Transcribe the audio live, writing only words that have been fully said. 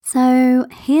So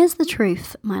here's the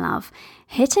truth, my love.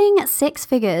 Hitting six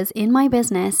figures in my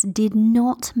business did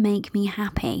not make me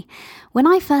happy. When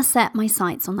I first set my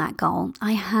sights on that goal,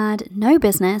 I had no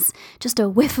business, just a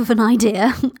whiff of an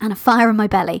idea and a fire in my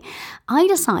belly. I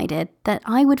decided that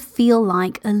I would feel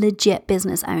like a legit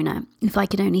business owner if I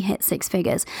could only hit six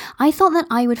figures. I thought that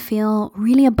I would feel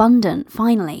really abundant,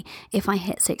 finally, if I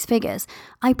hit six figures.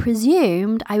 I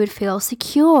presumed I would feel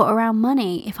secure around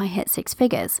money if I hit six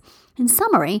figures. In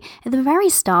summary, at the very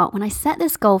start, when I set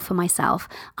this goal for myself,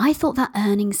 I thought that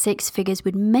earning six figures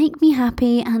would make me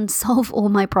happy and solve all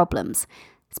my problems.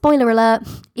 Spoiler alert,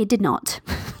 it did not.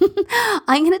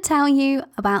 I'm going to tell you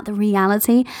about the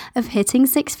reality of hitting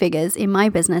six figures in my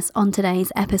business on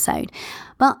today's episode.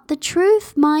 But the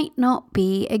truth might not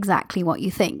be exactly what you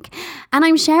think. And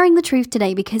I'm sharing the truth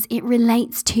today because it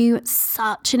relates to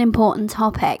such an important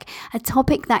topic, a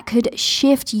topic that could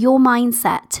shift your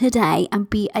mindset today and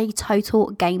be a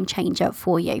total game changer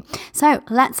for you. So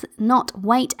let's not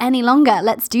wait any longer.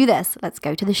 Let's do this. Let's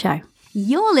go to the show.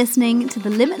 You're listening to the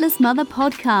Limitless Mother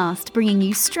podcast, bringing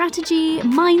you strategy,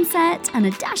 mindset, and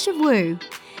a dash of woo.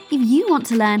 If you want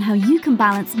to learn how you can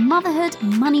balance motherhood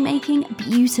and money-making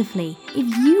beautifully, if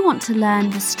you want to learn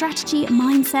the strategy,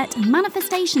 mindset, and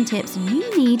manifestation tips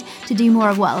you need to do more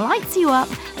of what lights you up,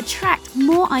 attract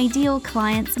more ideal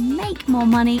clients, make more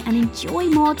money, and enjoy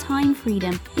more time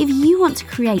freedom, if you want to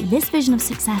create this vision of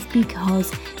success because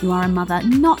you are a mother,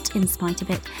 not in spite of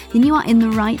it, then you are in the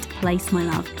right place, my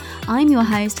love. I'm your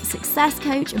host, success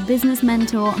coach, business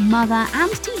mentor, mother,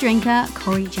 and tea drinker,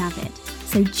 Cori Javid.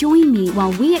 So join me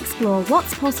while we explore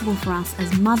what's possible for us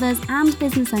as mothers and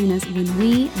business owners when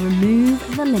we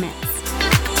remove the limits.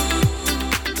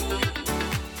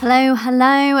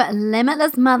 Hello,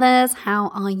 Limitless Mothers. How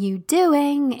are you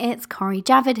doing? It's Cori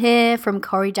Javid here from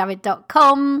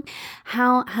CoriJavid.com.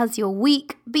 How has your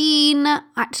week been?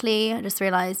 Actually, I just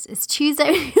realized it's Tuesday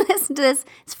when you listen to this.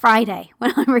 It's Friday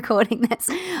when I'm recording this.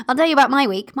 I'll tell you about my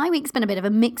week. My week's been a bit of a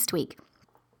mixed week.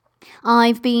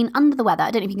 I've been under the weather.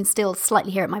 I don't know if you can still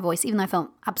slightly hear it in my voice, even though I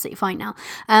felt absolutely fine now.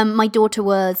 My daughter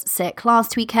was sick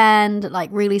last weekend, like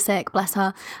really sick, bless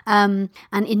her, and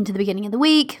into the beginning of the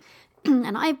week.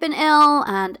 And I've been ill,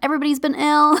 and everybody's been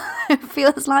ill, it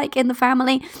feels like, in the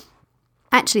family.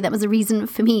 Actually, that was a reason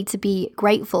for me to be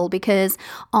grateful because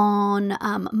on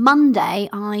Monday,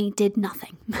 I did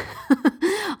nothing.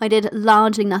 I did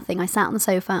largely nothing. I sat on the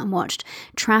sofa and watched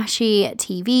trashy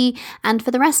TV. And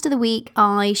for the rest of the week,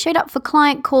 I showed up for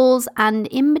client calls. And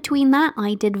in between that,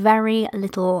 I did very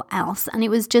little else. And it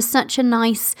was just such a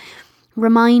nice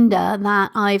reminder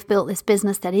that I've built this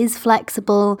business that is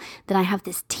flexible, that I have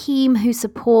this team who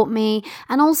support me.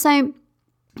 And also,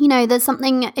 you know, there's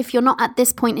something, if you're not at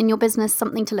this point in your business,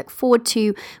 something to look forward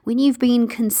to when you've been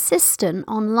consistent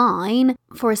online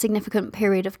for a significant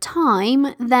period of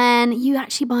time, then you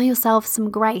actually buy yourself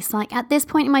some grace. Like at this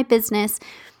point in my business,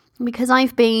 because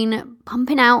I've been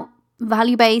pumping out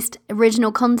value-based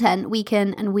original content week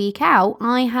in and week out,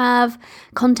 I have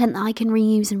content that I can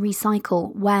reuse and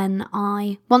recycle when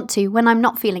I want to, when I'm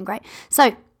not feeling great.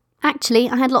 So actually,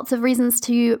 I had lots of reasons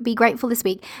to be grateful this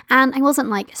week, and I wasn't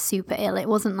like super ill. It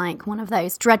wasn't like one of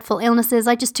those dreadful illnesses.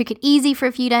 I just took it easy for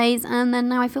a few days, and then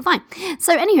now I feel fine.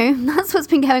 So anywho, that's what's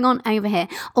been going on over here.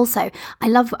 Also, I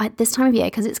love at this time of year,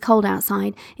 because it's cold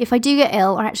outside, if I do get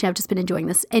ill, or actually I've just been enjoying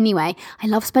this anyway, I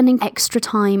love spending extra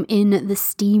time in the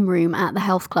steam room at the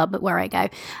health club where I go.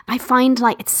 I find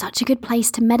like it's such a good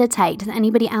place to meditate. Does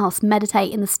anybody else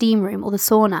meditate in the steam room or the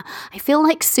sauna? I feel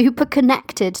like super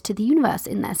connected to the universe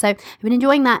in there. So I've been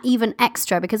enjoying that even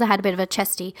extra because I had a bit of a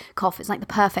chesty cough. It's like the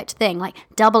perfect thing, like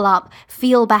double up,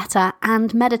 feel better,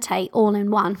 and meditate all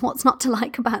in one. What's not to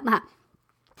like about that?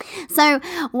 So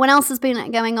what else has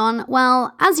been going on?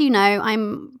 Well, as you know,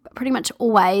 I'm pretty much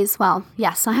always, well,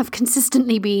 yes, I have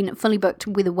consistently been fully booked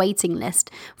with a waiting list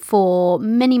for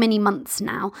many, many months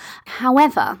now.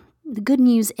 However, the good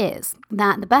news is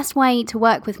that the best way to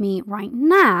work with me right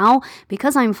now,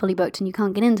 because I'm fully booked and you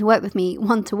can't get in to work with me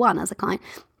one-to-one as a client,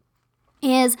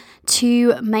 is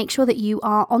to make sure that you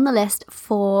are on the list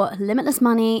for Limitless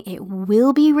Money. It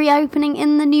will be reopening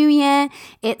in the new year.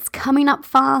 It's coming up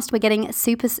fast. We're getting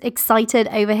super excited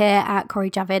over here at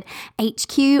Cori Javid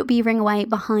HQ, beavering away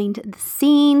behind the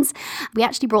scenes. We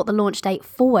actually brought the launch date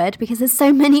forward because there's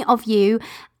so many of you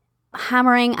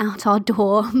hammering out our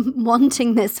door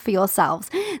wanting this for yourselves.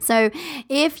 So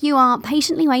if you are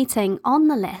patiently waiting on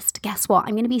the list, guess what?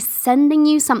 I'm going to be sending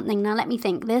you something. Now let me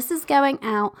think. This is going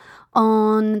out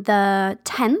on the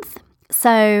 10th.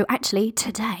 So actually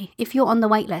today, if you're on the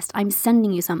waitlist, I'm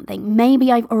sending you something. Maybe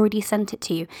I've already sent it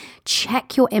to you.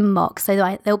 Check your inbox. So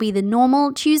there'll be the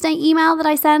normal Tuesday email that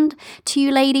I send to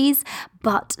you ladies,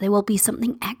 but there will be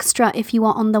something extra if you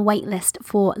are on the waitlist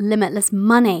for Limitless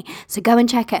Money. So go and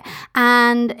check it.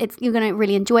 And you're going to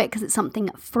really enjoy it because it's something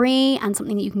free and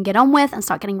something that you can get on with and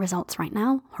start getting results right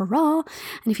now. Hurrah.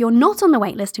 And if you're not on the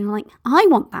waitlist and you're like, I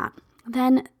want that,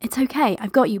 then it's okay.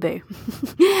 I've got you, boo.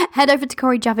 Head over to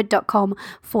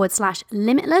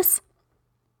CoriJavid.com/limitless.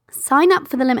 Sign up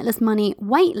for the Limitless Money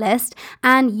waitlist,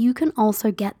 and you can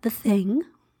also get the thing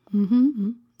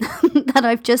that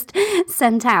I've just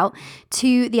sent out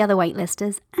to the other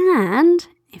waitlisters. And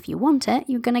if you want it,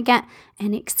 you're going to get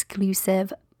an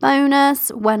exclusive bonus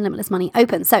when Limitless Money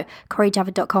opens. So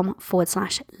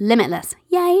CoriJavid.com/limitless.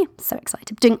 Yay. So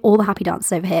excited. Doing all the happy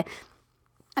dances over here.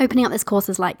 Opening up this course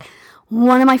is like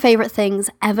one of my favorite things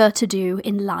ever to do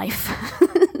in life.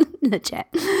 Legit.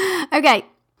 Okay,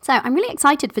 so I'm really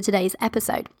excited for today's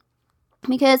episode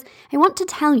because I want to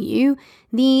tell you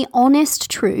the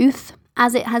honest truth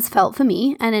as it has felt for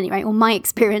me, and anyway, or my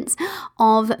experience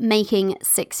of making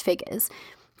six figures.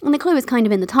 And the clue is kind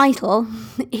of in the title.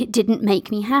 It didn't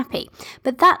make me happy.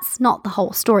 But that's not the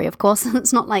whole story, of course.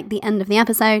 It's not like the end of the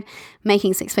episode.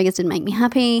 Making six figures didn't make me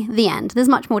happy. The end. There's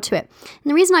much more to it.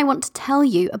 And the reason I want to tell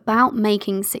you about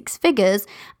making six figures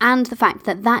and the fact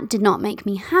that that did not make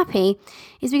me happy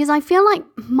is because I feel like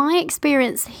my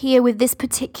experience here with this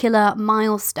particular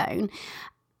milestone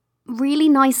really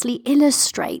nicely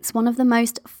illustrates one of the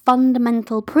most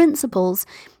fundamental principles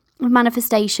of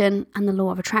manifestation and the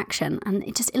law of attraction. And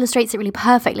it just illustrates it really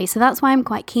perfectly. So that's why I'm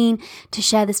quite keen to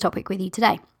share this topic with you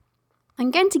today.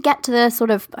 I'm going to get to the sort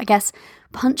of, I guess,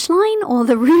 punchline or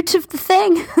the root of the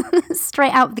thing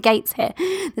straight out of the gates here.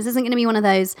 This isn't going to be one of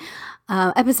those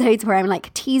episodes where I'm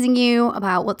like teasing you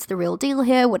about what's the real deal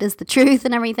here, what is the truth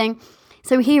and everything.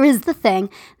 So here is the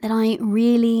thing that I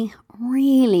really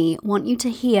want you to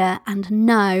hear and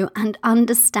know and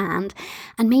understand.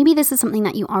 And maybe this is something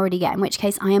that you already get, in which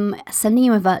case I am sending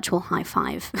you a virtual high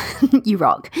five. You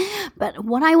rock. But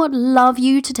what I would love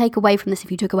you to take away from this,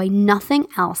 if you took away nothing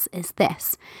else, is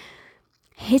this.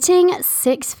 Hitting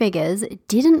six figures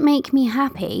didn't make me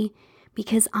happy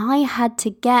because I had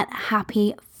to get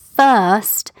happy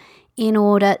first in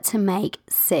order to make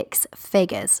six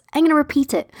figures. I'm going to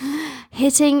repeat it.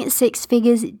 Hitting six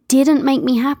figures didn't make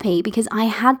me happy because I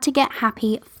had to get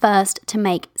happy first to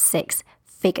make six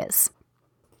figures.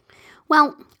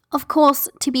 Well, of course,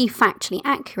 to be factually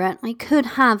accurate, I could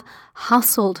have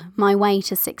hustled my way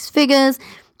to six figures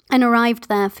and arrived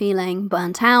there feeling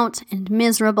burnt out and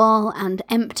miserable and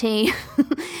empty.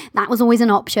 That was always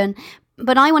an option.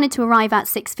 But I wanted to arrive at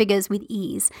six figures with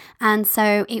ease. And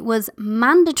so it was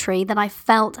mandatory that I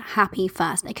felt happy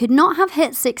first. I could not have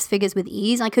hit six figures with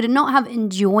ease. I could not have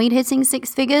enjoyed hitting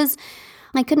six figures.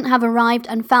 I couldn't have arrived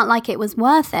and felt like it was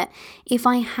worth it if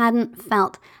I hadn't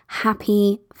felt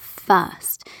happy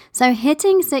first. So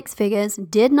hitting six figures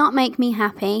did not make me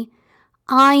happy.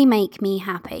 I make me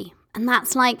happy. And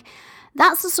that's the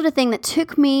sort of thing that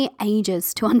took me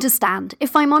ages to understand,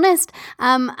 if I'm honest.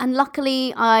 And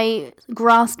luckily, I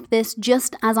grasped this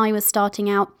just as I was starting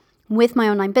out with my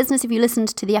online business. If you listened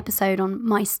to the episode on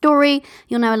my story,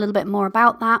 you'll know a little bit more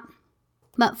about that.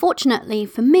 But fortunately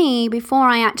for me, before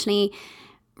I actually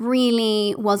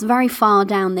really was very far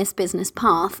down this business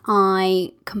path,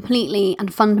 I completely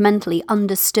and fundamentally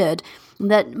understood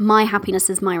that my happiness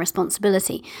is my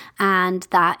responsibility and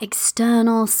that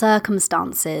external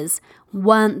circumstances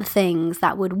weren't the things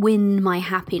that would win my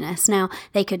happiness. Now,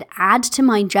 they could add to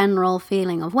my general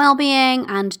feeling of well-being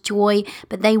and joy,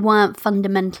 but they weren't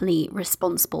fundamentally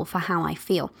responsible for how I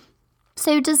feel.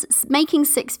 So does making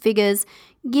six figures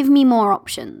give me more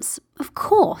options? Of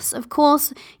course,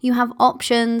 you have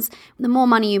options. The more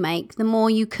money you make, the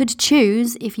more you could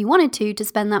choose, if you wanted to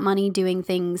spend that money doing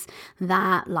things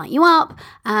that light you up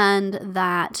and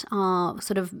that are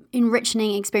sort of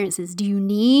enriching experiences. Do you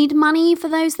need money for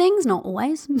those things? Not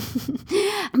always.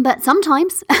 But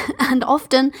sometimes and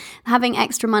often having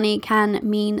extra money can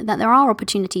mean that there are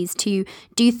opportunities to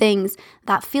do things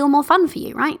that feel more fun for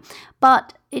you, right?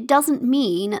 But it doesn't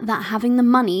mean that having the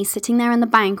money sitting there in the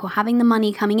bank or having the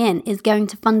money coming in is going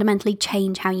to fundamentally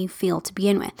change how you feel to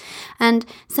begin with. And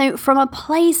so from a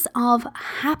place of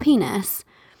happiness,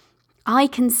 I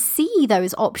can see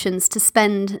those options to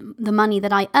spend the money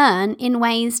that I earn in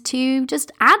ways to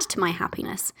just add to my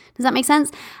happiness. Does that make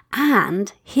sense?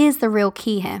 And here's the real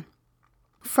key here.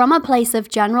 From a place of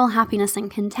general happiness and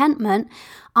contentment,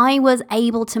 I was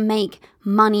able to make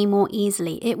money more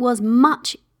easily. It was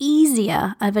much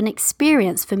easier of an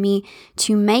experience for me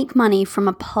to make money from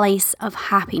a place of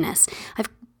happiness. I've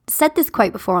said this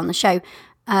quote before on the show,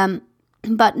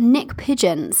 but Nick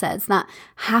Pigeon says that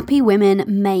happy women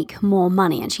make more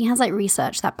money, and she has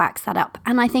research that backs that up.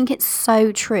 And I think it's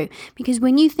so true, because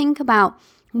when you think about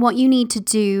what you need to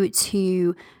do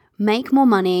to make more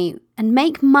money, and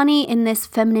make money in this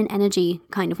feminine energy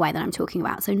kind of way that I'm talking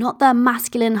about. So not the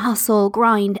masculine hustle,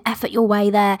 grind, effort your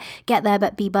way there, get there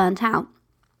but be burnt out,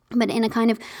 but in a kind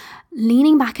of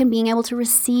leaning back and being able to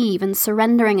receive and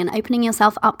surrendering and opening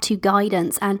yourself up to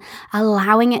guidance and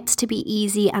allowing it to be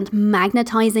easy and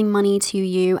magnetizing money to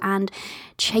you and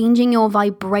changing your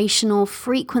vibrational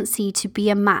frequency to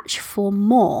be a match for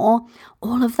more.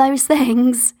 All of those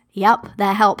things, yep,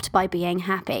 they're helped by being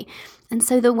happy. And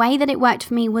so the way that it worked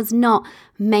for me was not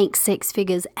make 6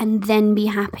 figures and then be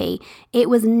happy. It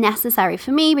was necessary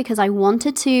for me because I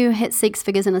wanted to hit 6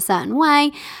 figures in a certain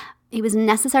way. It was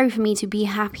necessary for me to be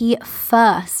happy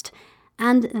first.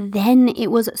 And then it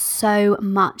was so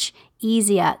much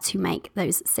easier to make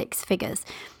those 6 figures.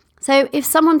 So if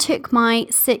someone took my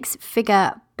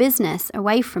 6-figure business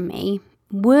away from me,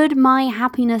 would my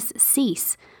happiness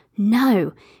cease?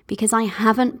 No, because I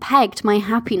haven't pegged my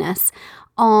happiness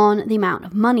on the amount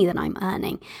of money that I'm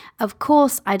earning. Of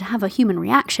course, I'd have a human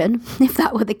reaction if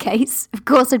that were the case. Of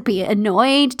course, I'd be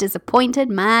annoyed, disappointed,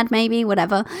 mad, maybe,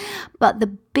 whatever. But the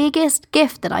biggest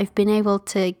gift that I've been able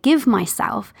to give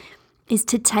myself is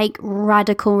to take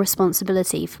radical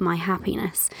responsibility for my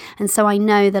happiness. And so I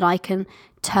know that I can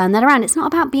turn that around. It's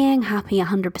not about being happy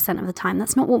 100% of the time.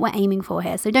 That's not what we're aiming for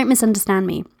here. So don't misunderstand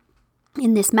me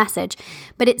in this message,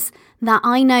 but it's that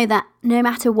I know that no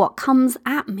matter what comes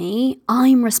at me,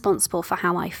 I'm responsible for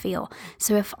how I feel.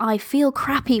 So if I feel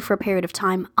crappy for a period of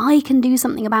time, I can do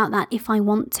something about that if I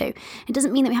want to. It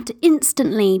doesn't mean that we have to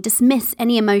instantly dismiss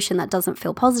any emotion that doesn't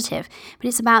feel positive, but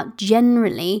it's about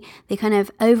generally the kind of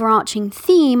overarching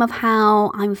theme of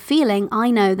how I'm feeling.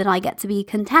 I know that I get to be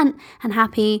content and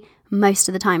happy most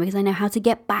of the time because I know how to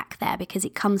get back there, because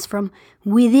it comes from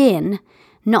within,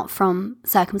 not from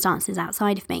circumstances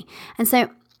outside of me. And so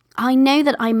I know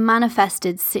that I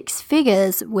manifested 6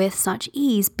 figures with such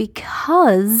ease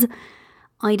because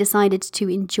I decided to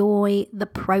enjoy the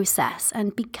process,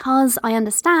 and because I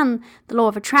understand the law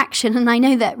of attraction, and I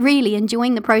know that really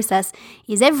enjoying the process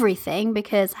is everything,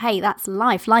 because hey, that's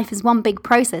life. Life is one big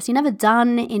process. You're never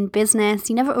done in business.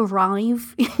 You never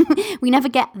arrive. We never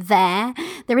get there.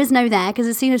 There is no there, because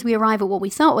as soon as we arrive at what we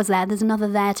thought was there, there's another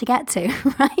there to get to,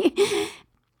 right?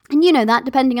 And you know that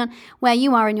depending on where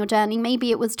you are in your journey, maybe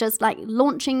it was just like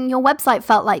launching your website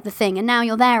felt like the thing, and now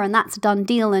you're there and that's a done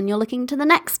deal and you're looking to the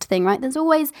next thing, right? There's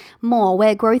always more.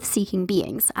 We're growth-seeking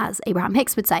beings, as Abraham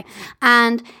Hicks would say.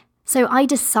 And so I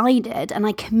decided and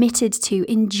I committed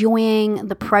to enjoying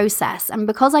the process. And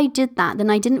because I did that, then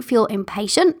I didn't feel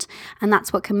impatient. And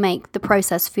that's what can make the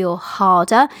process feel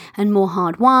harder and more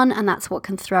hard-won. And that's what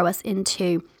can throw us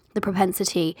into the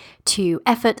propensity to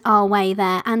effort our way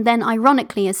there. And then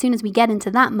ironically, as soon as we get into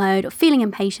that mode of feeling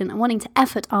impatient and wanting to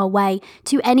effort our way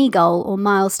to any goal or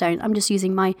milestone, I'm just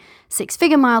using my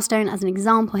 6-figure milestone as an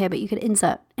example here, but you could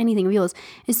insert anything of yours.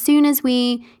 As soon as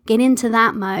we get into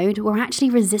that mode, we're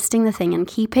actually resisting the thing and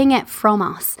keeping it from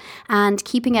us and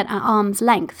keeping it at arm's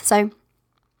length. So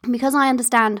because I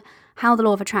understand how the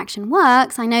law of attraction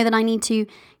works, I know that I need to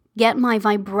get my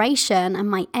vibration and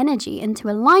my energy into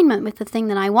alignment with the thing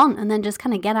that I want, and then just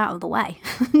kind of get out of the way.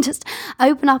 Just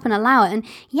open up and allow it. And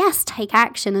yes, take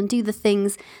action and do the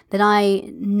things that I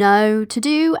know to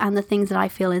do and the things that I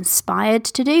feel inspired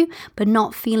to do, but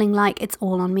not feeling like it's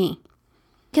all on me.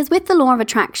 Because with the law of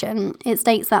attraction, it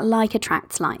states that like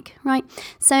attracts like, right?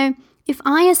 So if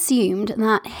I assumed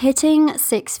that hitting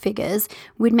 6 figures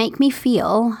would make me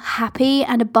feel happy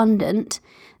and abundant,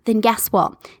 then guess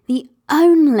what? The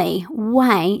only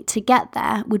way to get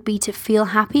there would be to feel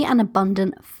happy and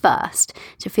abundant first,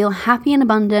 to feel happy and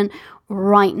abundant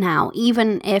right now,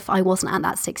 even if I wasn't at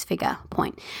that 6-figure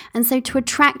point. And so to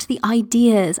attract the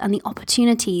ideas and the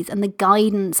opportunities and the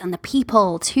guidance and the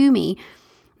people to me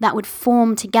that would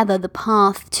form together the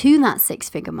path to that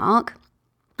 6-figure mark,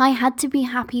 I had to be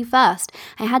happy first.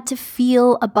 I had to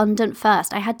feel abundant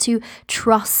first. I had to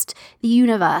trust the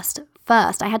universe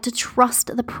first. I had to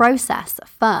trust the process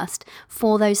first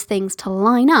for those things to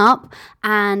line up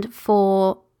and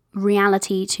for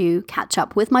reality to catch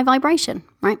up with my vibration,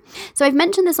 right? So I've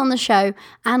mentioned this on the show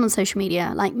and on social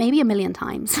media like maybe 1 million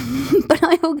times, but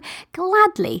I will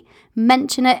gladly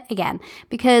mention it again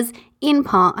because in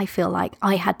part I feel like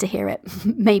I had to hear it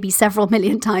maybe several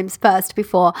million times first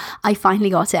before I finally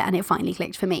got it and it finally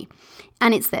clicked for me.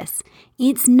 And it's this: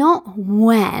 it's not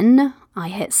when I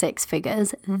hit six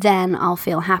figures, then I'll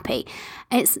feel happy.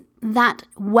 It's that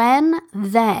when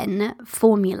then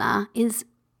formula is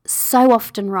so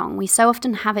often wrong. We so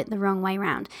often have it the wrong way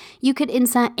around. You could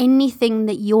insert anything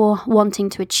that you're wanting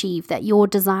to achieve, that you're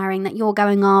desiring, that you're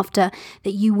going after,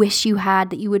 that you wish you had,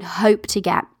 that you would hope to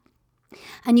get.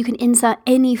 And you can insert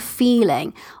any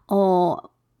feeling or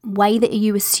way that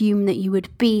you assume that you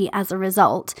would be as a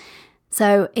result.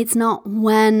 So it's not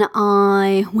when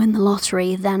I win the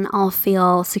lottery, then I'll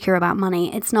feel secure about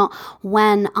money. It's not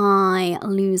when I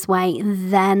lose weight,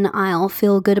 then I'll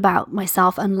feel good about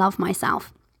myself and love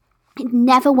myself. It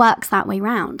never works that way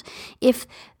round. If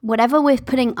whatever we're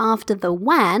putting after the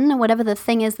when, whatever the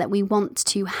thing is that we want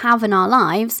to have in our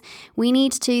lives, we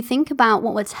need to think about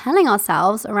what we're telling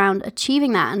ourselves around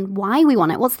achieving that and why we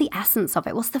want it. What's the essence of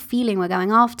it? What's the feeling we're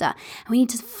going after? And we need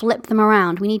to flip them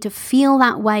around. We need to feel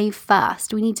that way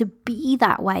first. We need to be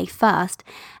that way first.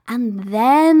 And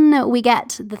then we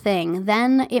get the thing.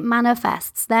 Then it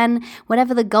manifests. Then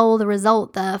whatever the goal, the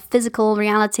result, the physical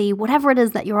reality, whatever it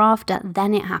is that you're after,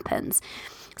 then it happens.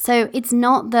 So it's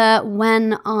not that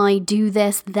when I do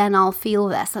this, then I'll feel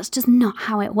this. That's just not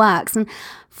how it works. And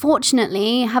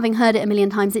fortunately, having heard it a million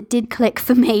times, it did click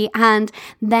for me. And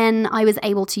then I was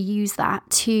able to use that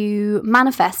to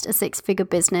manifest a six-figure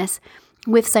business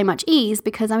with so much ease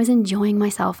because I was enjoying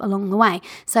myself along the way.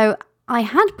 So I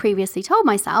had previously told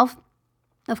myself,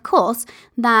 of course,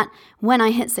 that when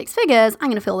I hit six figures, I'm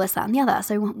going to feel this, that, and the other.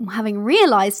 So having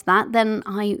realized that, then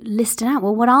I listed out,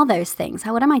 well, what are those things?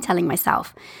 What am I telling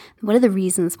myself? What are the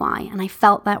reasons why? And I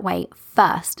felt that way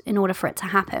first in order for it to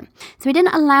happen. So I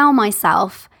didn't allow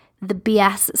myself the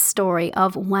BS story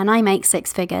of when I make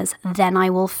six figures, then I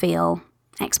will feel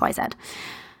X, Y, Z.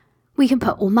 We can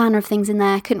put all manner of things in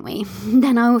there, couldn't we?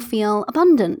 Then I will feel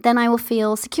abundant. Then I will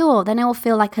feel secure. Then I will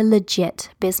feel like a legit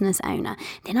business owner.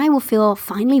 Then I will feel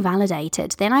finally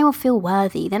validated. Then I will feel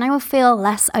worthy. Then I will feel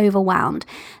less overwhelmed.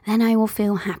 Then I will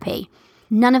feel happy.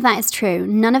 None of that is true.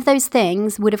 None of those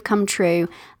things would have come true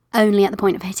only at the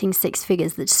point of hitting six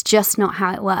figures. That's just not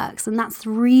how it works. And that's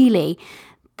really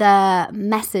the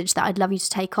message that I'd love you to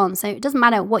take on. So it doesn't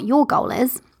matter what your goal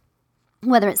is,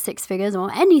 whether it's six figures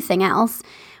or anything else.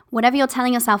 Whatever you're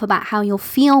telling yourself about how you'll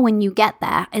feel when you get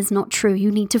there is not true.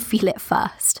 You need to feel it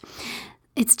first.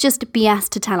 It's just BS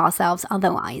to tell ourselves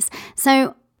otherwise.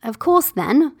 So, of course,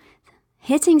 then,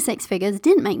 hitting six figures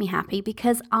didn't make me happy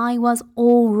because I was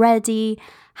already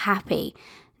happy.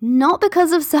 Not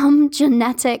because of some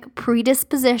genetic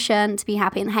predisposition to be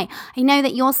happy. And hey, I know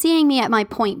that you're seeing me at my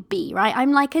point B, right?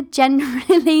 I'm like a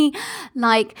generally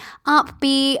like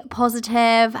upbeat,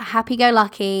 positive,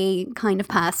 happy-go-lucky kind of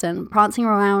person, prancing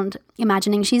around,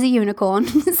 imagining she's a unicorn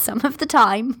some of the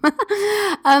time.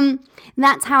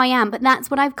 That's how I am, but that's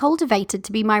what I've cultivated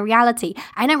to be my reality.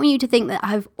 I don't want you to think that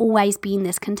I've always been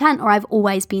this content or I've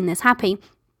always been this happy.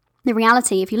 The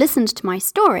reality, if you listened to my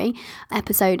story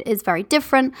episode, is very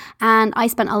different. And I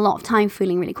spent a lot of time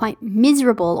feeling really quite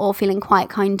miserable or feeling quite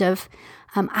kind of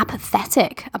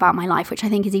apathetic about my life, which I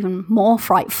think is even more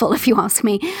frightful if you ask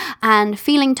me, and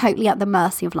feeling totally at the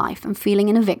mercy of life and feeling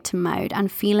in a victim mode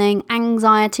and feeling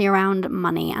anxiety around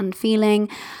money and feeling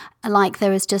like there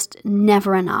was just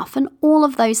never enough. And all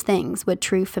of those things were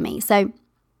true for me. So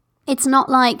it's not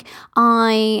like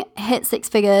I hit six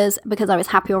figures because I was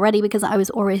happy already, because I was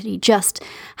already just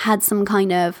had some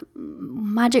kind of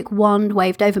magic wand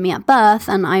waved over me at birth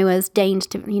and I was deigned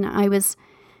to,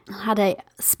 had a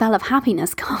spell of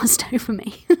happiness cast over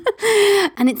me.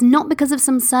 And it's not because of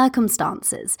some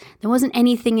circumstances. There wasn't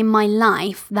anything in my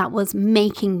life that was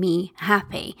making me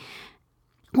happy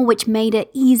or which made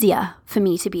it easier for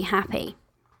me to be happy.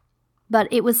 But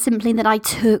it was simply that I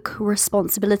took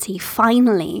responsibility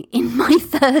finally in my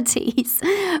 30s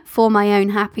for my own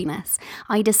happiness.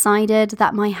 I decided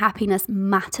that my happiness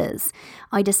matters.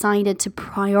 I decided to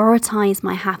prioritize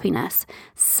my happiness,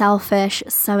 selfish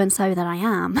so-and-so that I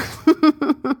am,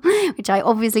 which I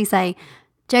obviously say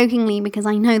jokingly because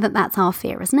I know that that's our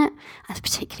fear, isn't it?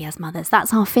 Particularly as mothers,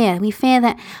 that's our fear. We fear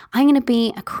that I'm going to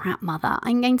be a crap mother.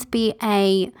 I'm going to be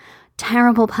a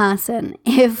terrible person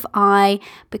if I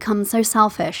become so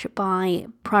selfish by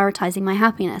prioritizing my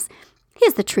happiness.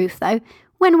 Here's the truth though.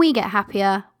 When we get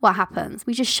happier, what happens?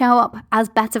 We just show up as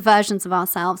better versions of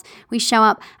ourselves. We show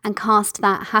up and cast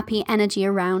that happy energy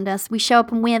around us. We show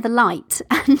up and we're the light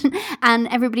and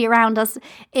everybody around us,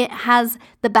 it has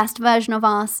the best version of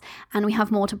us and we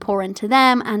have more to pour into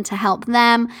them and to help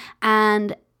them,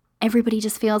 and everybody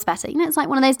just feels better. It's like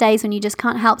one of those days when you just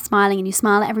can't help smiling and you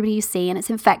smile at everybody you see and it's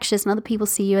infectious and other people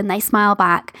see you and they smile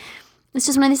back. It's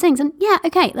just one of these things. And yeah,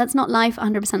 okay, that's not life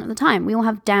 100% of the time. We all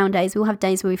have down days. We all have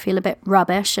days where we feel a bit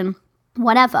rubbish and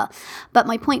whatever. But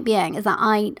my point being is that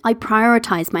I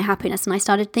prioritized my happiness, and I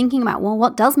started thinking about, well,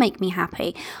 what does make me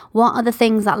happy? What are the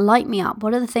things that light me up?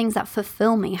 What are the things that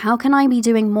fulfill me? How can I be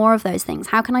doing more of those things?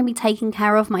 How can I be taking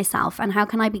care of myself? And how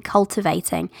can I be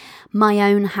cultivating my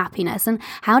own happiness? And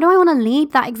how do I want to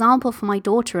lead that example for my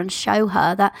daughter and show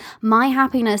her that my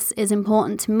happiness is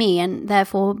important to me, and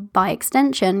therefore, by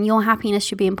extension, your happiness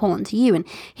should be important to you? And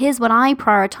here's what I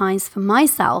prioritize for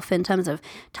myself in terms of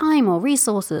time or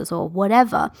resources or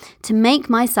whatever, to make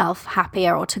myself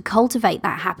happier or to cultivate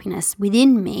that happiness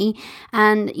within me.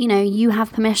 And, you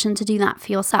have permission to do that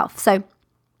for yourself. So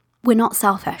we're not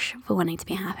selfish for wanting to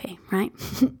be happy, right?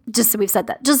 Just so we've said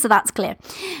that, just so that's clear.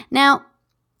 Now,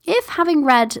 if having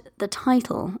read the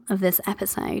title of this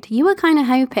episode, you were kind of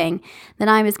hoping that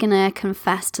I was going to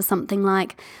confess to something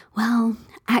like, well,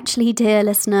 actually, dear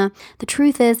listener, the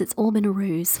truth is it's all been a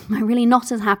ruse. I'm really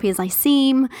not as happy as I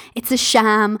seem. It's a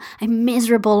sham. I'm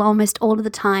miserable almost all of the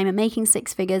time, and making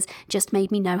six figures just made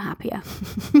me no happier.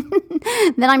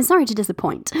 Then I'm sorry to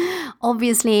disappoint.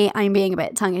 Obviously, I'm being a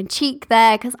bit tongue-in-cheek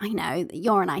there because I know that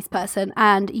you're a nice person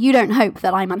and you don't hope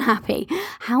that I'm unhappy.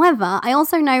 However, I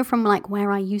also know from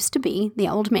where I used to be, the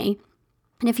old me,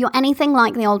 and if you're anything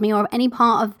like the old me, or any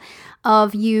part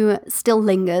of you still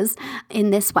lingers in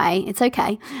this way, it's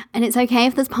okay. And it's okay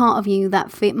if there's part of you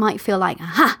that might feel like,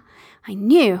 aha, I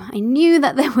knew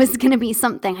that there was going to be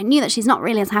something. I knew that she's not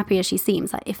really as happy as she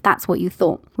seems, if that's what you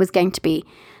thought was going to be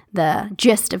the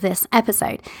gist of this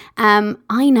episode.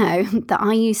 I know that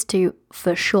I used to,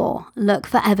 for sure, look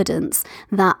for evidence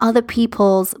that other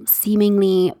people's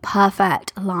seemingly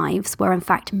perfect lives were in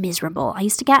fact miserable. I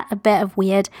used to get a bit of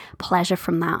weird pleasure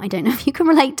from that. I don't know if you can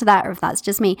relate to that or if that's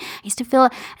just me. I used to feel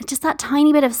just that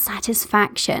tiny bit of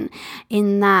satisfaction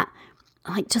in that,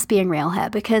 just being real here,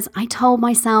 because I told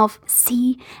myself,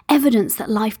 see, evidence that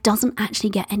life doesn't actually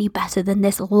get any better than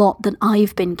this lot that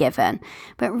I've been given.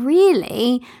 But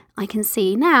really, I can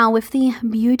see now, with the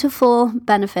beautiful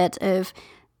benefit of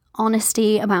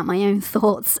honesty about my own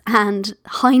thoughts and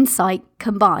hindsight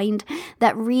combined,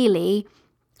 that really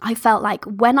I felt like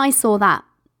when I saw that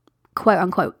quote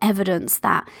unquote evidence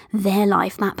that their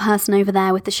life, that person over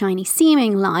there with the shiny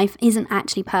seeming life, isn't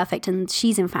actually perfect and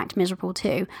she's in fact miserable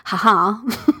too, haha,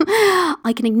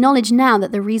 I can acknowledge now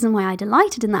that the reason why I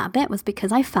delighted in that a bit was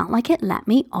because I felt like it let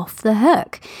me off the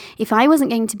hook. If I wasn't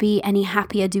going to be any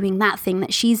happier doing that thing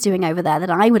that she's doing over there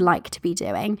that I would like to be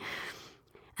doing,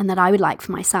 and that I would like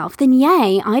for myself, then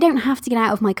yay, I don't have to get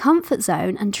out of my comfort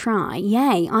zone and try.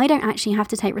 Yay, I don't actually have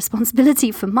to take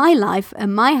responsibility for my life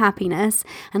and my happiness,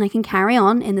 and I can carry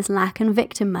on in this lack and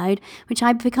victim mode, which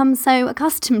I've become so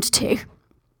accustomed to.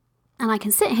 And I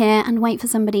can sit here and wait for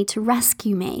somebody to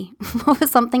rescue me or for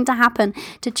something to happen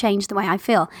to change the way I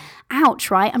feel.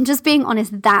 Ouch, right? I'm just being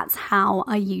honest, that's how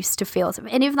I used to feel. So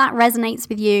if any of that resonates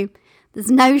with you, there's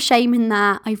no shame in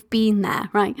that. I've been there,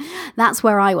 right? That's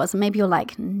where I was. And maybe you're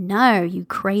like, no, you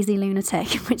crazy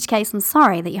lunatic. In which case, I'm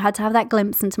sorry that you had to have that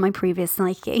glimpse into my previous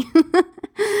psyche.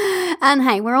 And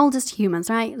hey, we're all just humans,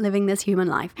 right? Living this human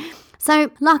life.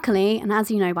 So luckily, and as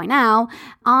you know by now,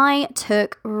 I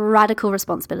took radical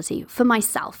responsibility for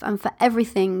myself and for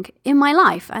everything in my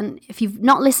life. And if you've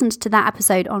not listened to that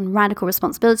episode on radical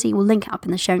responsibility, we'll link it up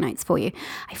in the show notes for you.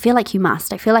 I feel like you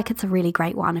must. I feel like it's a really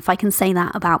great one, if I can say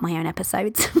that about my own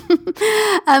episodes.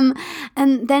 And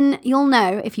then you'll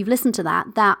know, if you've listened to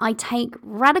that I take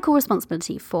radical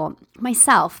responsibility for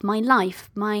myself, my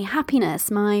life, my happiness,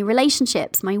 my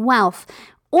relationships, my wealth,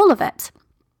 all of it.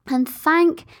 And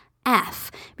thank F,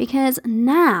 because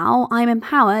now I'm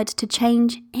empowered to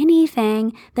change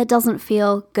anything that doesn't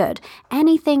feel good,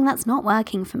 anything that's not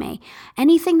working for me,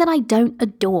 anything that I don't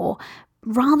adore,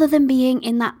 rather than being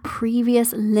in that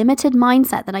previous limited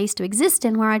mindset that I used to exist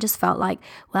in, where I just felt like,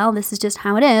 well, this is just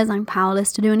how it is, I'm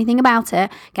powerless to do anything about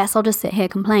it, guess I'll just sit here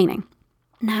complaining.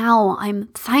 Now I'm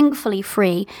thankfully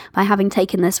free by having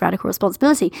taken this radical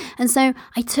responsibility. And so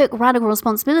I took radical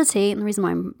responsibility, and the reason why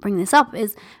I'm bringing this up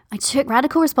is I took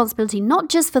radical responsibility not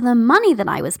just for the money that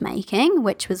I was making,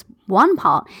 which was one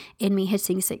part in me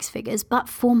hitting six figures, but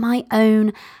for my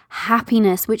own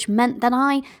happiness, which meant that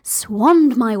I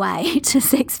swanned my way to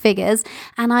six figures,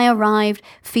 and I arrived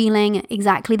feeling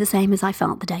exactly the same as I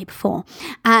felt the day before,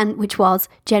 and which was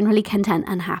generally content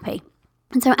and happy.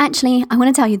 And so actually, I want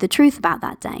to tell you the truth about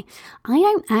that day. I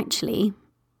don't actually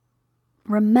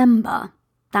remember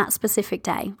that specific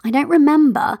day. I don't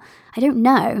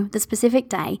know the specific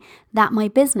day that my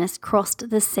business crossed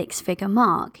the six-figure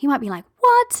mark. You might be like,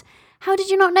 what? How did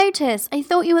you not notice? I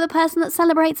thought you were the person that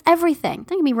celebrates everything.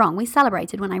 Don't get me wrong, we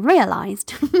celebrated when I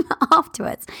realized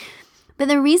afterwards. But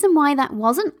the reason why that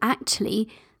wasn't actually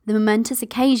the momentous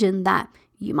occasion that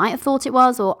you might have thought it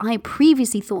was, or I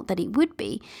previously thought that it would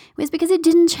be, was because it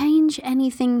didn't change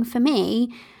anything for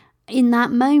me in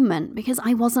that moment, because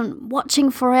I wasn't watching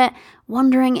for it,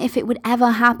 wondering if it would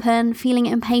ever happen, feeling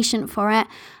impatient for it.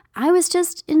 I was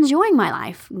just enjoying my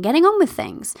life, getting on with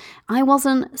things. I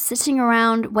wasn't sitting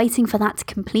around waiting for that to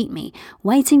complete me,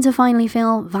 waiting to finally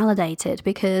feel validated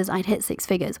because I'd hit 6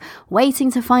 figures, waiting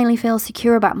to finally feel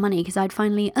secure about money because I'd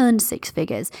finally earned 6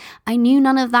 figures. I knew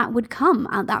none of that would come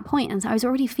at that point, and so I was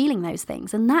already feeling those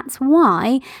things. And that's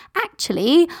why,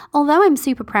 actually, although I'm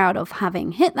super proud of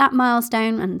having hit that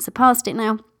milestone and surpassed it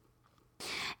now,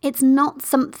 it's not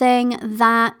something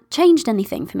that changed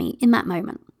anything for me in that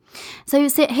moment. So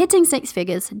hitting 6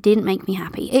 figures didn't make me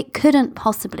happy. It couldn't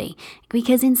possibly,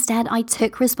 because instead I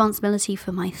took responsibility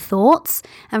for my thoughts,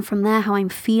 and from there how I'm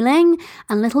feeling,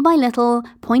 and little by little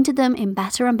pointed them in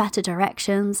better and better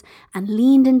directions, and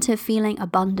leaned into feeling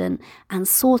abundant, and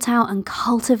sought out and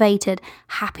cultivated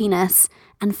happiness,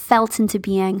 and felt into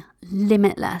being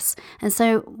limitless. And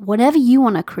so whatever you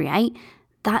want to create,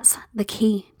 that's the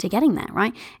key to getting there,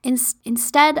 right?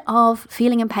 Instead of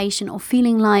feeling impatient or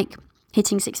feeling like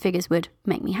hitting 6 figures would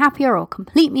make me happier or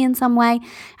complete me in some way,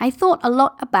 I thought a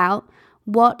lot about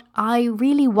what I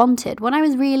really wanted, what I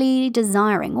was really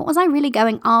desiring, what was I really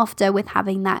going after with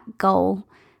having that goal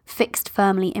fixed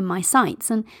firmly in my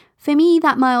sights. And for me,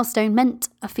 that milestone meant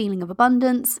a feeling of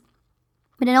abundance,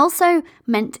 but it also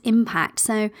meant impact.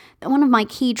 So one of my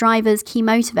key drivers, key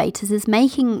motivators is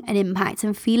making an impact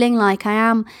and feeling like I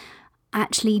am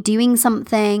actually doing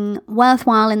something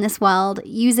worthwhile in this world,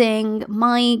 using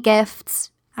my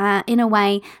gifts in a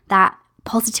way that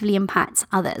positively impacts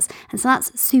others. And so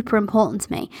that's super important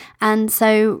to me. And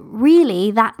so really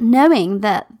that knowing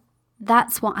that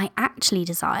that's what I actually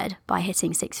desired by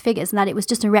hitting 6 figures, and that it was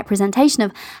just a representation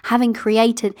of having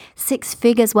created 6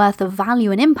 figures worth of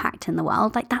value and impact in the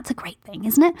world, like that's a great thing,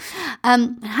 isn't it?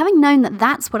 Having known that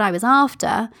that's what I was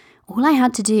after, all I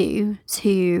had to do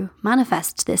to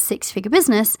manifest this 6-figure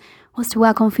business was to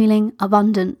work on feeling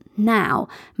abundant now,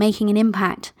 making an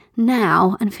impact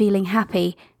now, and feeling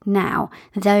happy now.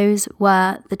 Those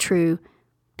were the true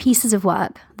pieces of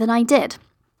work that I did.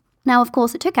 Now, of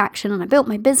course, it took action and I built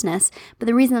my business, but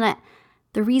the reason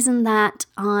that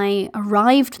I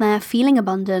arrived there feeling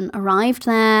abundant, arrived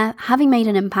there having made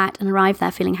an impact, and arrived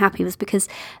there feeling happy was because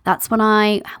that's what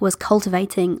I was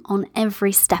cultivating on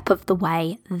every step of the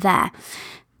way there.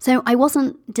 So I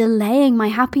wasn't delaying my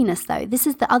happiness, though. This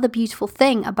is the other beautiful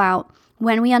thing about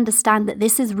when we understand that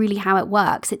this is really how it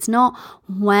works. It's not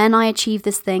when I achieve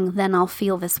this thing, then I'll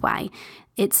feel this way.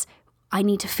 It's I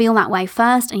need to feel that way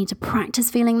first. I need to practice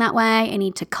feeling that way. I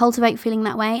need to cultivate feeling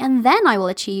that way. And then I will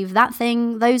achieve that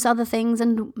thing, those other things,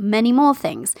 and many more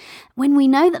things. When we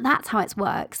know that that's how it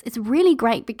works, it's really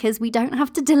great because we don't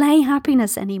have to delay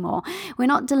happiness anymore. We're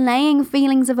not delaying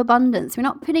feelings of abundance. We're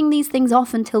not putting these things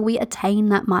off until we attain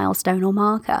that milestone or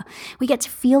marker. We get to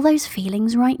feel those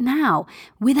feelings right now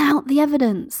without the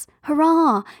evidence.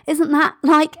 Hurrah! Isn't that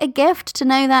like a gift to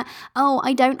know that, oh,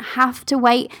 I don't have to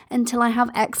wait until I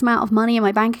have X amount of money in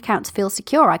my bank account to feel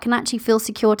secure. I can actually feel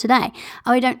secure today.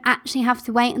 Oh, I don't actually have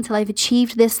to wait until I've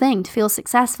achieved this thing to feel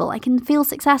successful. I can feel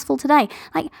successful today.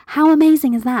 Like, how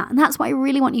amazing is that? And that's what I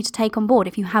really want you to take on board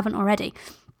if you haven't already.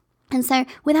 And so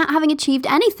without having achieved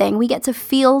anything, we get to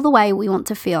feel the way we want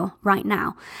to feel right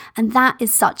now. And that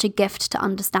is such a gift to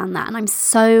understand that. And I'm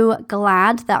so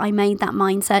glad that I made that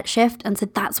mindset shift. And so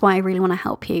that's why I really want to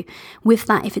help you with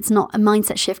that if it's not a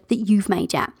mindset shift that you've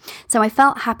made yet. So I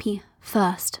felt happy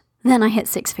first. Then I hit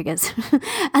 6 figures.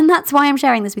 And that's why I'm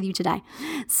sharing this with you today.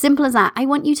 Simple as that. I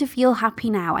want you to feel happy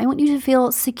now. I want you to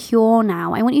feel secure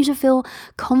now. I want you to feel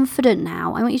confident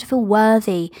now. I want you to feel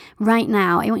worthy right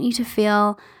now. I want you to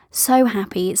feel so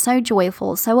happy, so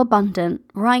joyful, so abundant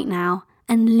right now,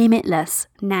 and limitless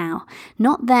now.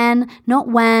 Not then, not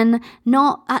when,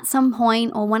 not at some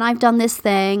point, or when I've done this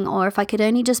thing, or if I could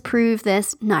only just prove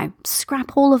this. No,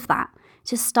 scrap all of that.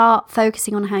 Just start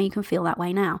focusing on how you can feel that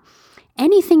way now.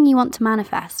 Anything you want to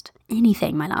manifest,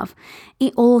 anything, my love,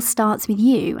 it all starts with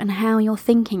you and how you're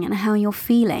thinking and how you're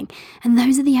feeling. And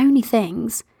those are the only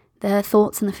things, the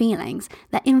thoughts and the feelings,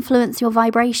 that influence your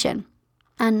vibration.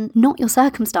 And not your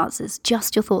circumstances,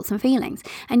 just your thoughts and feelings.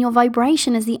 And your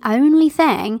vibration is the only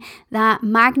thing that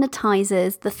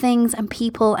magnetizes the things and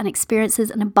people and experiences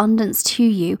and abundance to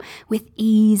you with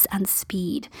ease and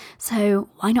speed. So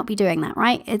why not be doing that,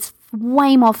 right? It's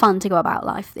way more fun to go about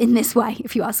life in this way,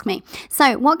 if you ask me.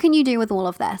 So what can you do with all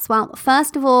of this? Well,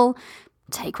 first of all,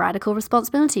 take radical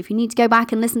responsibility. If you need to go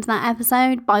back and listen to that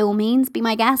episode, by all means, be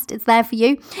my guest. It's there for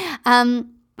you.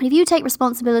 But if you take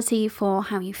responsibility for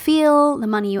how you feel, the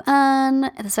money you earn,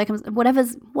 the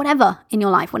circumstances, whatever in your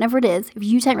life, whatever it is, if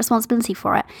you take responsibility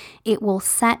for it, it will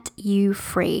set you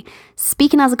free.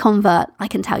 Speaking as a convert, I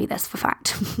can tell you this for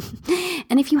fact.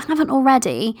 And if you haven't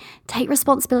already, take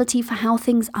responsibility for how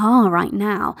things are right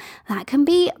now. That can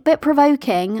be a bit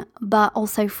provoking, but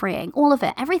also freeing. All of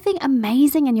it, everything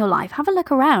amazing in your life. Have a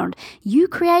look around. You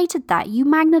created that. You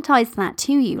magnetized that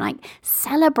to you. Like,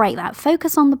 celebrate that.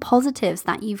 Focus on the positives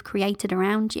that you've created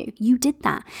around you. You did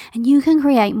that. And you can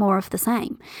create more of the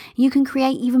same. You can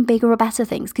create even bigger or better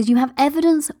things because you have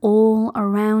evidence all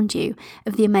around you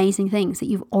of the amazing things that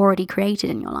you've already created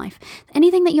in your life.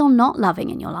 Anything that you're not loving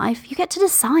in your life, you get to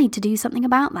decide to do something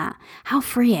about that. How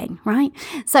freeing, right?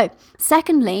 So,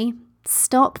 secondly,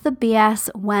 stop the BS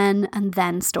when and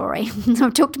then story.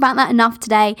 I've talked about that enough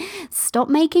today. Stop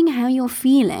making how you're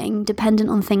feeling dependent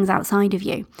on things outside of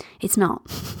you. It's not.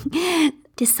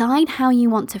 Decide how you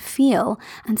want to feel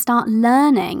and start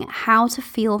learning how to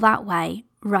feel that way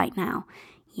right now.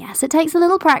 Yes, it takes a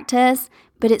little practice,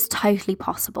 but it's totally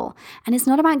possible. And it's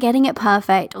not about getting it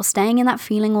perfect or staying in that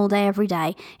feeling all day, every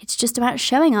day. It's just about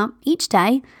showing up each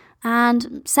day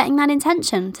and setting that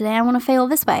intention. Today I want to feel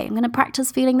this way. I'm going to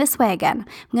practice feeling this way again.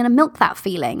 I'm going to milk that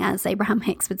feeling, as Abraham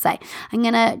Hicks would say. I'm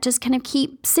going to just kind of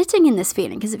keep sitting in this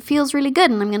feeling because it feels really good.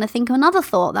 And I'm going to think of another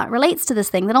thought that relates to this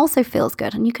thing that also feels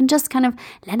good. And you can just kind of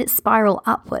let it spiral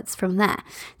upwards from there.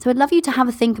 So I'd love you to have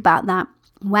a think about that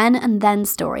when and then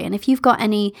story. And if you've got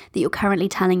any that you're currently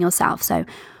telling yourself, so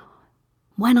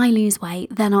when I lose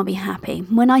weight, then I'll be happy.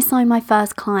 When I sign my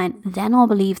first client, then I'll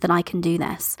believe that I can do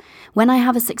this. When I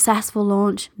have a successful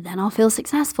launch, then I'll feel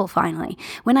successful finally.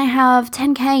 When I have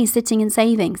 10K sitting in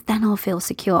savings, then I'll feel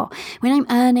secure. When I'm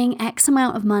earning X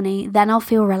amount of money, then I'll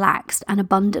feel relaxed and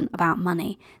abundant about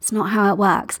money. It's not how it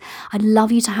works. I'd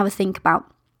love you to have a think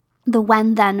about the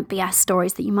when then BS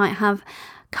stories that you might have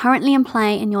currently in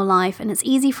play in your life, and it's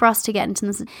easy for us to get into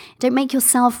this. Don't make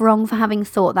yourself wrong for having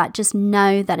thought that. Just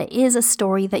know that it is a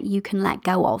story that you can let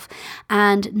go of,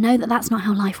 and know that that's not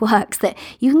how life works, that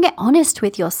you can get honest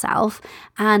with yourself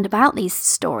and about these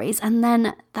stories, and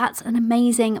then that's an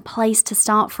amazing place to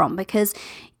start from, because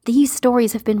these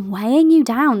stories have been weighing you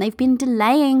down. They've been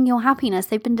delaying your happiness.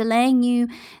 They've been delaying you.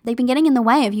 They've been getting in the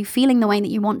way of you feeling the way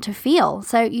that you want to feel.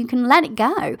 So you can let it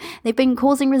go. They've been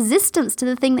causing resistance to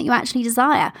the thing that you actually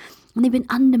desire. And they've been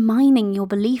undermining your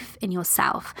belief in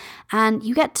yourself. And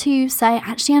you get to say,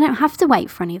 actually, I don't have to wait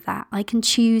for any of that. I can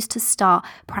choose to start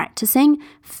practicing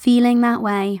feeling that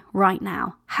way right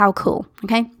now. How cool,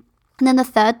 okay? And then the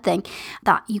third thing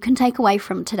that you can take away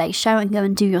from today's show and go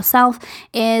and do yourself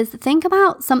is think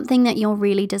about something that you're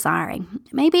really desiring.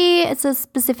 Maybe it's a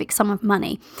specific sum of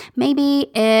money.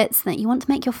 Maybe it's that you want to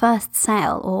make your first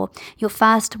sale, or your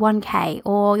first 1K,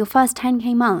 or your first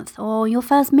 10K month, or your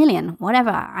first million, whatever.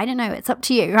 I don't know. It's up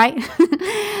to you, right?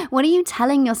 What are you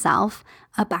telling yourself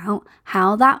about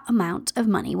how that amount of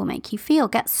money will make you feel?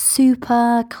 Get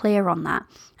super clear on that.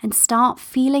 And start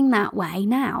feeling that way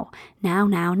now.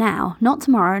 Now. Not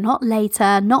tomorrow, not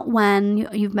later, not when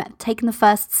you've taken the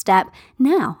first step.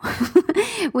 Now.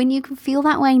 When you can feel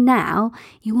that way now,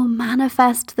 you will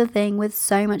manifest the thing with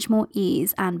so much more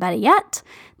ease. And better yet,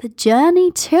 the journey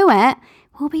to it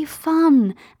will be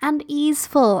fun and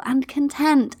easeful and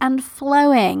content and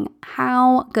flowing.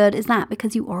 How good is that?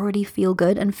 Because you already feel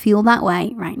good and feel that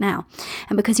way right now.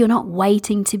 And because you're not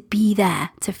waiting to be there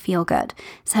to feel good.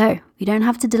 So you don't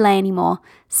have to delay anymore.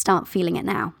 Start feeling it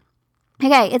now.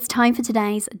 Okay, it's time for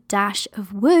today's Dash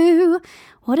of Woo.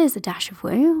 What is a dash of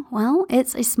woo? Well,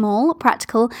 it's a small,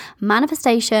 practical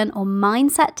manifestation or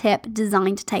mindset tip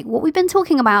designed to take what we've been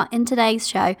talking about in today's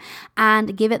show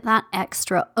and give it that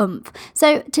extra oomph.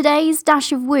 So today's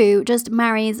dash of woo just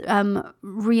marries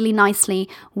really nicely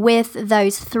with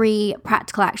those 3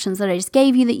 practical actions that I just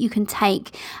gave you that you can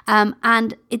take.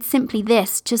 And it's simply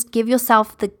this: just give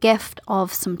yourself the gift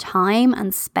of some time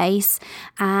and space,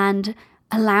 and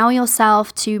allow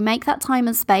yourself to make that time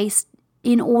and space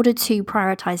in order to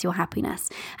prioritize your happiness,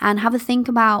 and have a think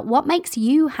about what makes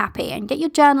you happy, and get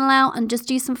your journal out and just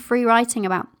do some free writing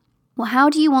about, well, how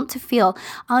do you want to feel?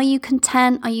 Are you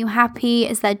content? Are you happy?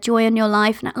 Is there joy in your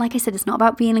life? Now, like I said, it's not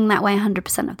about feeling that way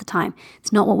 100% of the time.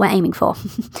 It's not what we're aiming for.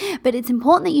 But it's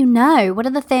important that you know what are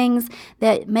the things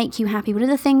that make you happy? What are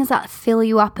the things that fill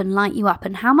you up and light you up?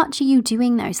 And how much are you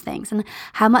doing those things? And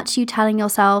how much are you telling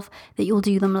yourself that you'll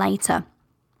do them later?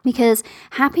 Because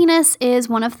happiness is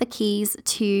one of the keys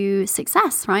to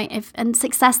success, right? And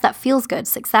success that feels good,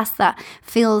 success that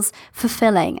feels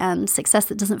fulfilling, and success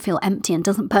that doesn't feel empty and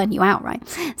doesn't burn you out, right?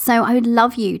 So I would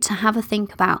love you to have a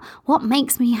think about what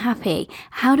makes me happy.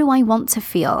 How do I want to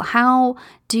feel? How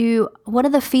what are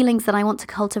the feelings that I want to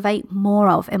cultivate more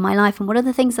of in my life? And what are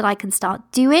the things that I can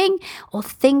start doing or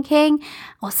thinking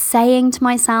or saying to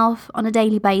myself on a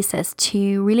daily basis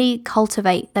to really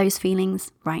cultivate those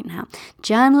feelings right now?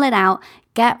 Journal it out.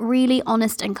 Get really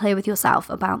honest and clear with yourself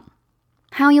about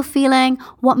how you're feeling,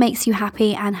 what makes you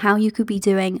happy, and how you could be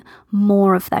doing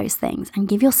more of those things. And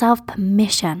give yourself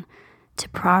permission to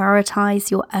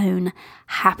prioritize your own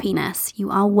happiness.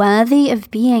 You are worthy of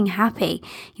being happy.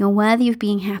 You're worthy of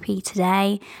being happy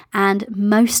today and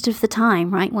most of the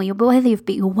time, right? Well, you're worthy of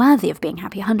being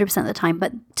happy 100% of the time,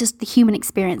 but just the human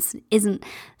experience isn't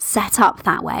set up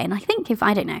that way. And I think if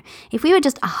we were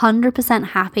just 100%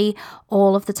 happy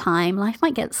all of the time, life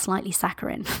might get slightly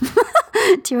saccharine.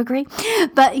 Do you agree?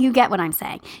 But you get what I'm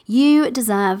saying. You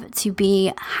deserve to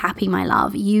be happy, my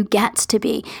love. You get to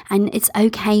be, and it's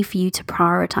okay for you to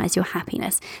prioritize your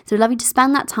happiness. So I'd love you to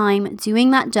spend that time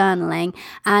doing that journaling.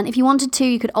 And if you wanted to,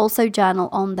 you could also journal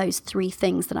on those 3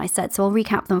 things that I said. So I'll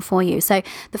recap them for you. So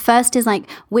the first is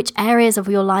which areas of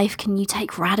your life can you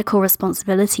take radical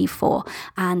responsibility for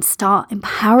and start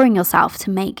empowering yourself to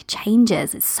make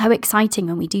changes? It's so exciting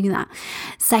when we do that.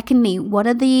 Secondly, what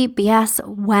are the BS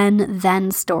when then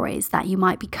stories that you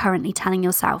might be currently telling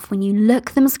yourself? When you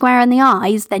look them square in the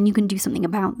eyes, then you can do something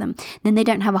about them. Then they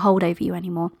don't have a hold over you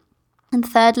anymore. And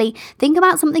thirdly, think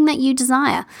about something that you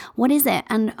desire. What is it?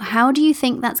 And how do you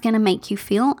think that's going to make you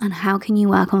feel? And how can you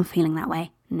work on feeling that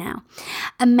way now?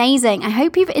 Amazing. I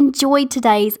hope you've enjoyed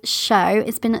today's show.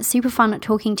 It's been super fun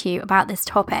talking to you about this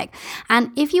topic.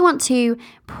 And if you want to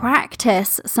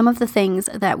practice some of the things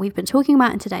that we've been talking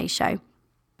about in today's show,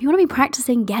 you want to be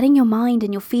practicing getting your mind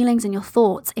and your feelings and your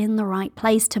thoughts in the right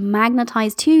place to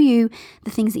magnetize to you the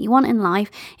things that you want in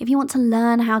life. If you want to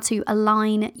learn how to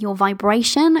align your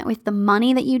vibration with the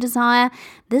money that you desire,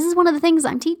 this is one of the things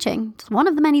I'm teaching. It's one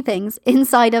of the many things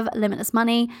inside of Limitless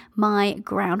Money, my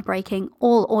groundbreaking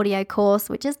all audio course,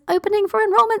 which is opening for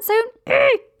enrollment soon.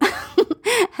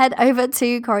 Head over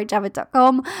to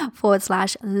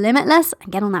CoriJavid.com/limitless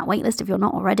and get on that waitlist if you're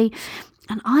not already.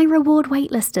 And I reward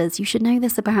waitlisters. You should know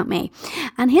this about me.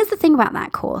 And here's the thing about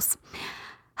that course.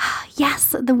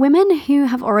 Yes, the women who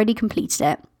have already completed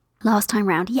it last time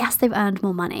round, yes, they've earned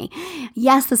more money.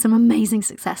 Yes, there's some amazing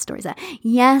success stories there.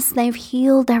 Yes, they've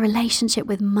healed their relationship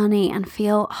with money and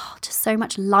feel just so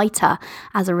much lighter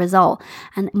as a result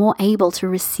and more able to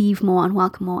receive more and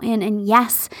welcome more in. And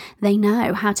yes, they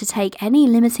know how to take any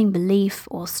limiting belief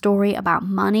or story about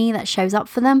money that shows up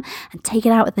for them and take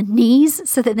it out at the knees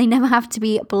so that they never have to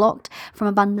be blocked from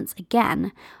abundance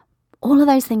again. All of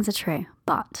those things are true,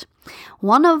 but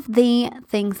one of the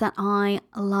things that I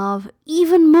love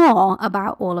even more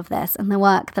about all of this and the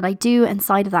work that I do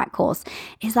inside of that course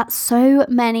is that so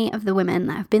many of the women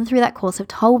that have been through that course have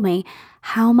told me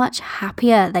how much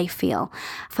happier they feel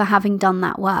for having done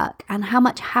that work and how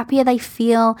much happier they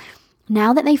feel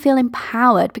now that they feel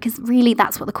empowered, because really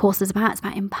that's what the course is about. It's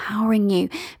about empowering you,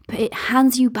 but it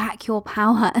hands you back your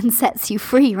power and sets you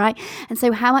free, right? And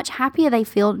so how much happier they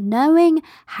feel knowing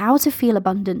how to feel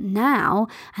abundant now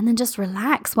and then just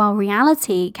relax while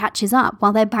reality catches up,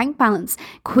 while their bank balance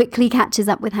quickly catches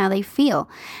up with how they feel.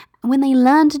 And when they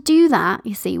learn to do that,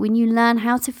 you see, when you learn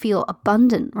how to feel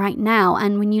abundant right now,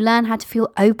 and when you learn how to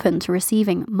feel open to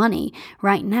receiving money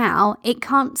right now, it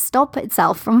can't stop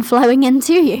itself from flowing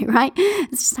into you, right?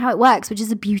 It's just how it works, which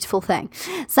is a beautiful thing.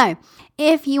 So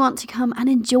if you want to come and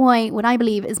enjoy what I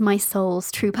believe is my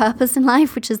soul's true purpose in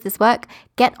life, which is this work,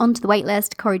 get onto the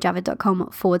waitlist,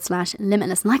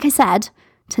 CoriJavid.com/limitless. And like I said,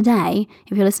 today,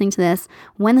 if you're listening to this,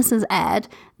 when this is aired,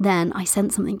 then I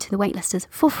sent something to the waitlisters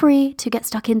for free to get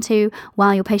stuck into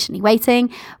while you're patiently waiting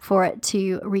for it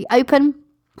to reopen.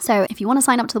 So if you want to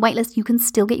sign up to the waitlist, you can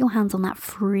still get your hands on that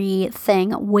free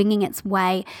thing winging its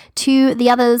way to the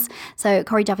others. So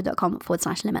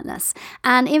CoriJavid.com/limitless.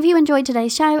 And if you enjoyed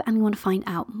today's show and you want to find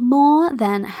out more,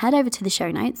 then head over to the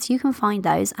show notes. You can find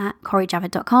those at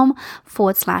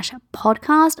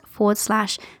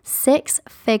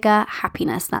CoriJavid.com/podcast/6-figure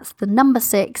happiness. That's the number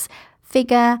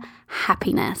 6-figure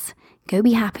happiness. Go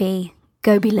be happy.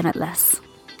 Go be limitless.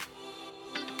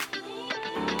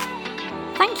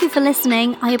 Thank you for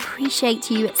listening. I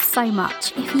appreciate you so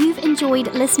much. If you've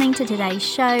enjoyed listening to today's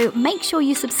show, make sure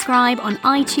you subscribe on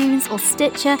iTunes or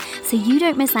Stitcher so you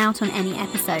don't miss out on any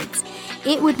episodes.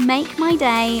 It would make my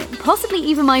day, possibly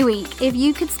even my week, if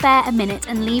you could spare a minute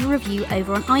and leave a review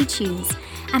over on iTunes.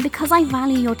 And because I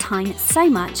value your time so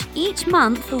much, each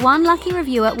month, one lucky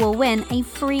reviewer will win a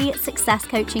free success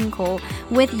coaching call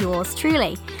with yours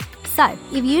truly. So,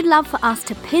 if you'd love for us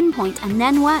to pinpoint and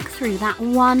then work through that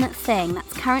one thing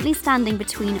that's currently standing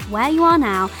between where you are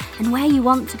now and where you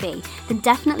want to be, then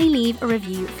definitely leave a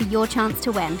review for your chance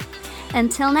to win.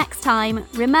 Until next time,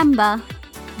 remember,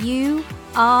 you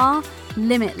are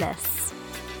limitless.